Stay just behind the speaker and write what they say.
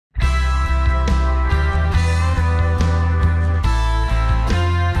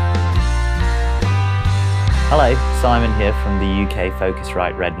Hello, Simon here from the UK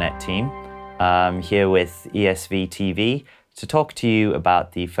Focusrite RedNet team. I'm here with ESV TV to talk to you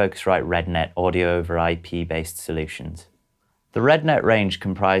about the Focusrite RedNet audio over IP based solutions. The RedNet range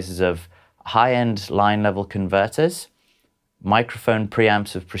comprises of high-end line-level converters, microphone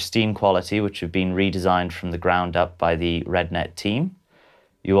preamps of pristine quality which have been redesigned from the ground up by the RedNet team.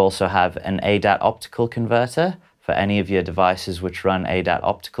 You also have an ADAT optical converter. For any of your devices which run ADAT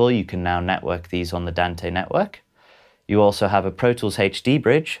optical, you can now network these on the Dante network. You also have a Pro Tools HD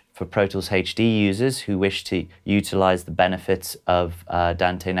bridge for Pro Tools HD users who wish to utilize the benefits of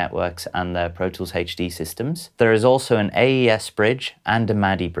Dante networks and their Pro Tools HD systems. There is also an AES bridge and a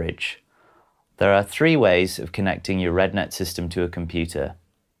MADI bridge. There are three ways of connecting your RedNet system to a computer.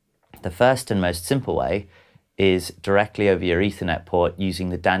 The first and most simple way is directly over your Ethernet port using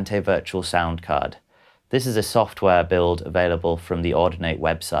the Dante Virtual Sound Card. This is a software build available from the Audinate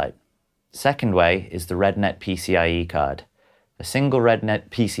website. Second way is the RedNet Pcie Card. A single RedNet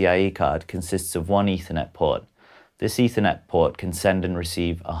Pcie Card consists of one Ethernet port. This Ethernet port can send and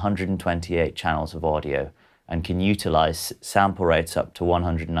receive 128 channels of audio and can utilize sample rates up to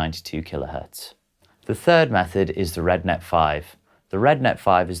 192 kHz. The third method is the RedNet 5. The RedNet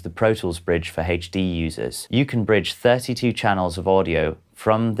 5 is the Pro Tools bridge for HD users. You can bridge 32 channels of audio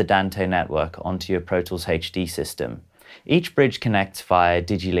from the Dante network onto your Pro Tools HD system. Each bridge connects via a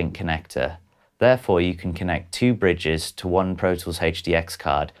DigiLink connector. Therefore, you can connect two bridges to one Pro Tools HDX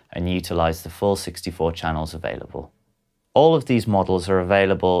card and utilize the full 64 channels available. All of these models are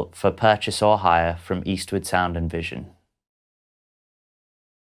available for purchase or hire from Eastwood Sound and Vision.